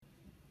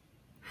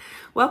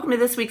Welcome to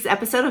this week's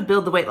episode of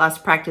Build the Weight Loss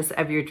Practice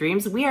of Your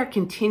Dreams. We are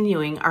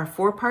continuing our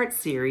 4-part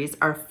series,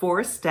 our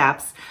 4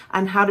 steps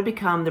on how to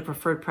become the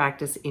preferred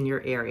practice in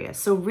your area.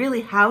 So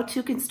really how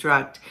to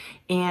construct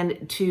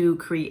and to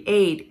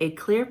create a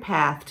clear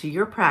path to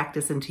your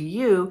practice and to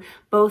you,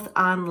 both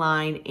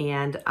online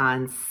and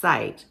on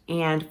site.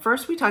 And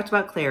first we talked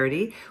about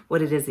clarity,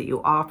 what it is that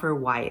you offer,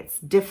 why it's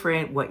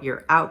different, what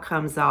your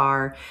outcomes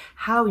are,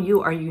 how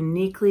you are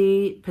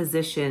uniquely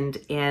positioned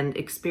and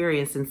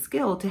experienced and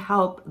skilled to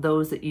help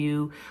those that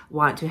you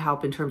want to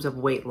help in terms of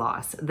weight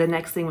loss. The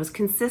next thing was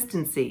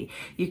consistency.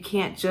 You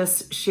can't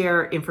just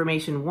share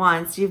information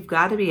once, you've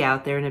got to be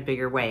out there in a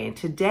bigger way. And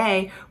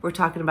today we're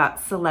talking about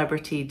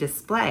celebrity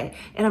display.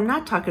 And I'm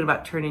not talking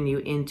about turning you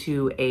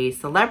into a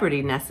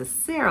celebrity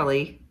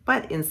necessarily,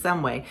 but in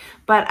some way.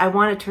 But I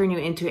want to turn you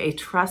into a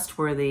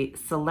trustworthy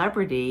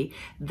celebrity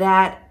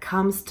that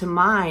comes to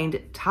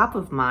mind, top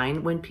of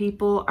mind, when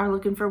people are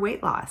looking for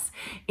weight loss.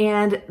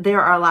 And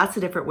there are lots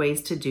of different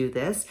ways to do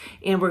this.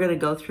 And we're going to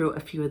go through a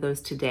few of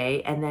those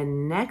today. And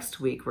then next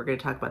week, we're going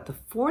to talk about the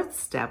 4th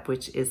step,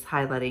 which is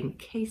highlighting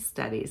case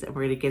studies. And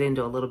we're going to get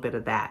into a little bit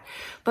of that.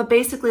 But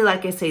basically,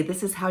 like I say,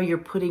 this is how you're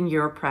putting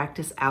your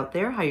practice out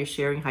there, how you're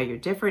sharing, how you're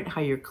different,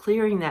 how you're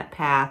clearing that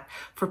path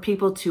for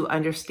people to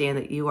understand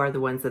that you are the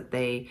ones that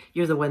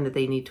you're the one that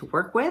they need to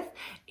work with,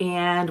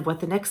 and what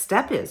the next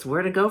step is,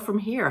 where to go from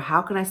here,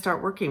 how can I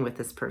start working with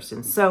this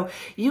person. So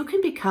you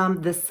can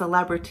become the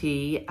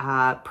celebrity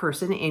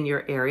person in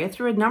your area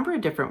through a number of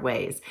different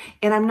ways.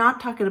 And I'm not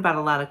talking about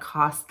a lot of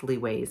costly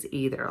ways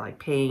either, like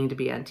paying to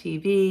be on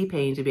TV,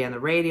 paying to be on the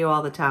radio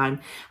all the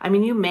time. I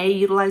mean, you may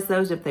utilize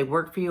those if they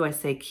work for you. I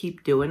say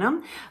keep doing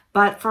them.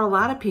 But for a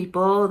lot of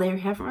people, they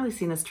haven't really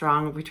seen a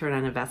strong return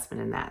on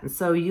investment in that. And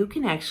so you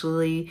can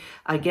actually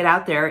get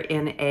out there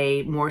in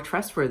a more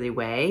trustworthy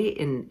way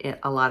in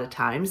a lot of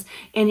times.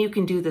 And you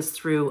can do this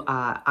through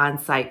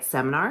on-site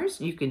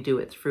seminars. You can do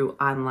it through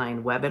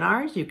online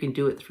webinars. You can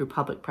do it through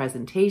public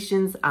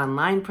presentations,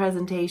 online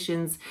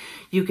presentations.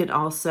 You can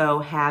also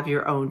have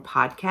your own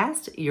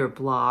podcast, your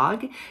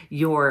blog,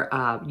 your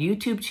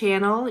YouTube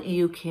channel.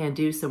 You can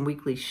do some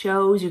weekly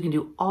shows. You can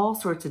do all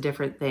sorts of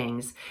different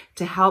things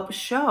to help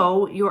show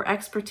your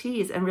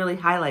expertise and really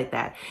highlight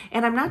that.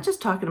 And I'm not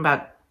just talking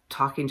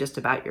just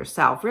about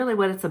yourself. Really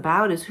what it's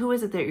about is who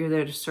is it that you're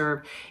there to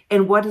serve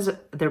and what is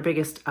their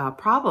biggest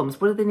problems?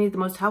 What do they need the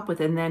most help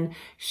with? And then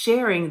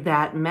sharing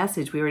that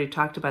message. We already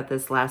talked about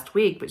this last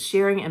week, but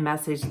sharing a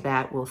message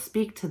that will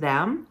speak to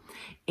them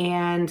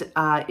and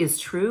is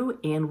true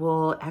and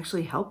will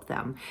actually help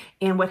them.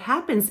 And what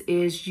happens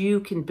is you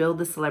can build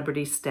the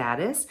celebrity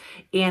status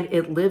and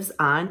it lives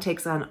on,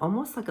 takes on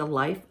almost like a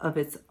life of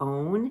its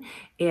own.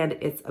 And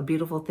it's a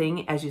beautiful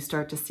thing as you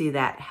start to see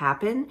that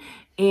happen.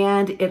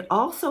 And it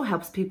also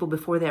helps people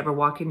before they ever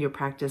walk into your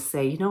practice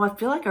say, you know, I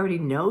feel like I already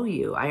know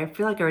you. I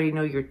feel like I already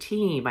know your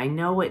team. I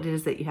know what it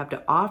is that you have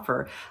to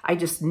offer. I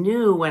just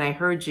knew when I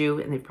heard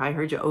you, and they probably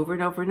heard you over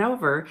and over and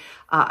over,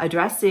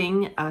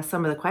 addressing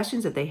some of the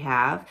questions that they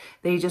have.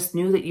 They just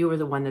knew that you were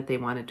the one that they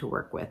wanted to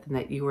work with and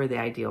that you were the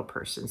ideal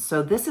person.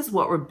 So this is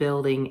what we're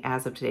building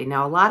as of today.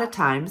 Now, a lot of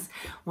times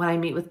when I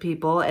meet with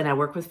people and I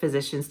work with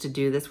physicians to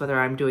do this, whether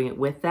I'm doing it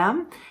with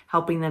them,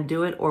 helping them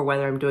do it, or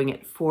whether I'm doing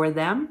it for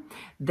them,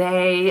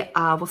 they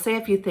will say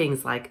a few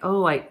things like,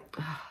 oh, I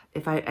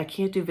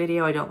can't do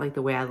video. I don't like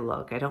the way I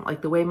look. I don't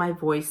like the way my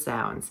voice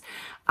sounds.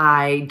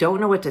 I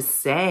don't know what to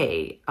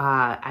say.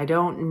 I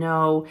don't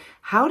know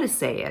how to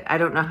say it. I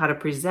don't know how to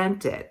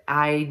present it.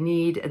 And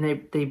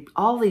they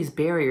all these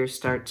barriers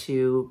start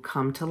to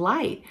come to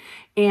light.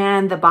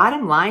 And the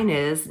bottom line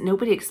is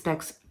nobody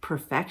expects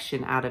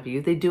perfection out of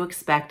you. They do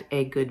expect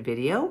a good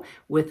video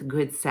with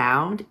good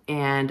sound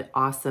and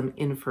awesome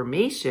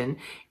information.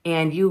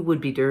 And you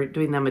would be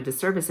doing them a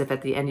disservice if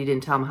at the end you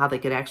didn't tell them how they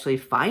could actually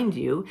find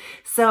you.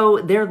 So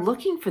they're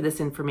looking for this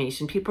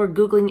information. People are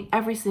Googling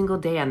every single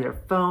day on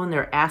their phone.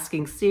 They're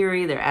asking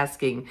Siri, they're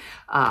asking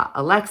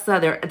Alexa,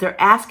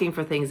 they're asking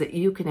for things that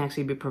you can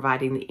actually be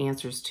providing the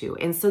answers to.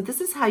 And so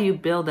this is how you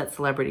build that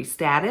celebrity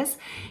status.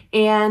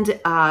 And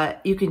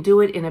you can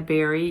do it in a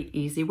very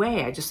easy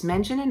way. I just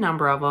mentioned a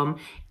number of them,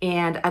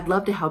 and I'd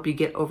love to help you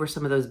get over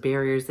some of those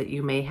barriers that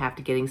you may have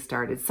to getting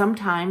started.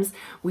 Sometimes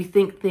we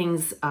think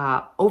things,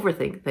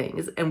 overthink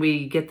things, and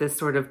we get this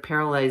sort of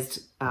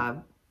paralyzed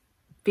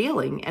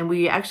feeling, and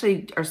we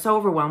actually are so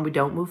overwhelmed we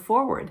don't move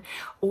forward.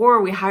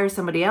 Or we hire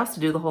somebody else to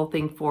do the whole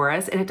thing for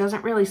us, and it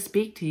doesn't really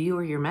speak to you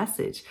or your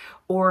message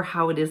or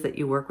how it is that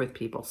you work with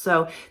people.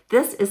 So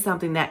this is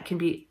something that can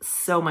be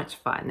so much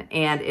fun,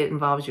 and it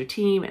involves your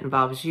team, it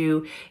involves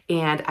you,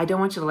 and I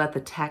don't want you to let the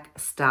tech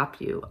stop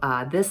you.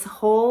 This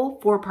whole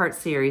 4-part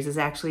series is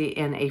actually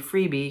in a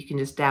freebie. You can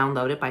just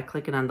download it by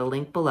clicking on the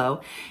link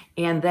below.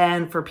 And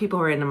then for people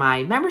who are in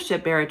my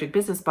membership, Bariatric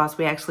Business Boss,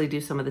 we actually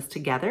do some of this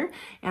together,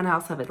 and I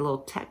also have a little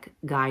tech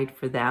guide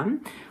for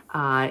them.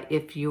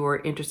 If you're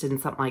interested in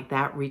something like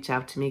that, reach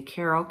out to me,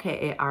 Carol,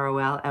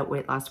 Karol, at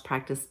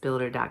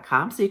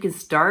weightlosspracticebuilder.com. So you can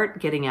start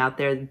getting out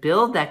there,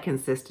 build that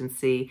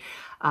consistency.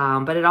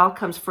 But it all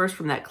comes first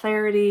from that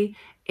clarity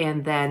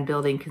and then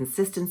building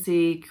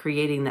consistency,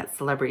 creating that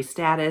celebrity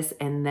status,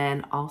 and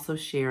then also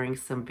sharing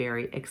some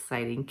very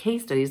exciting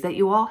case studies that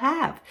you all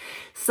have.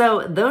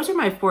 So those are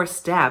my 4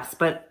 steps,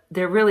 but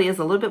there really is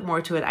a little bit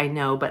more to it, I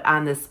know, but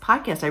on this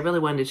podcast, I really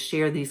wanted to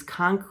share these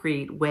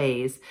concrete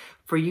ways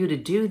for you to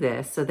do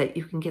this so that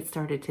you can get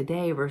started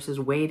today versus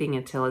waiting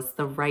until it's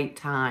the right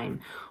time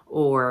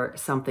or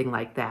something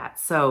like that.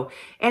 So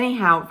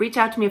anyhow, reach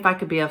out to me if I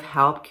could be of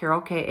help.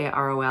 Carol,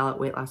 Karol at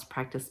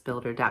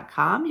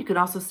weightlosspracticebuilder.com. You can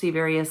also see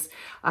various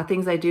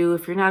things I do.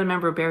 If you're not a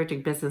member of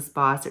Bariatric Business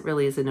Boss, it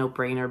really is a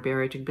no-brainer.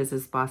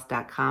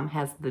 Bariatricbusinessboss.com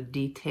has the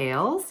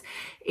details.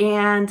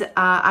 And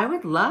I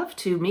would love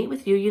to meet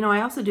with you. You know,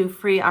 I also do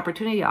free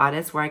opportunity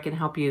audits where I can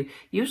help you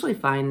usually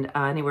find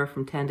anywhere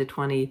from $10,000 to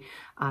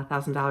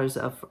 $20,000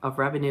 of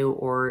revenue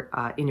or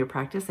in your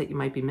practice that you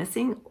might be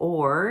missing,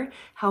 or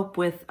help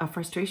with a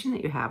frustration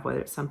that you have, whether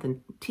it's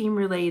something team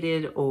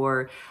related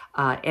or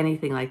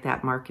anything like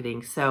that,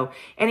 marketing. So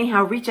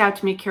anyhow, reach out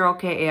to me, Carol,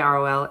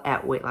 Karol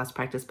at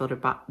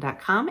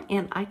weightlosspracticebuilder.com,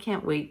 and I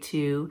can't wait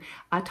to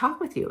talk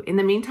with you. In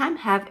the meantime,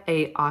 have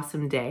an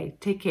awesome day.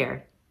 Take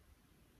care.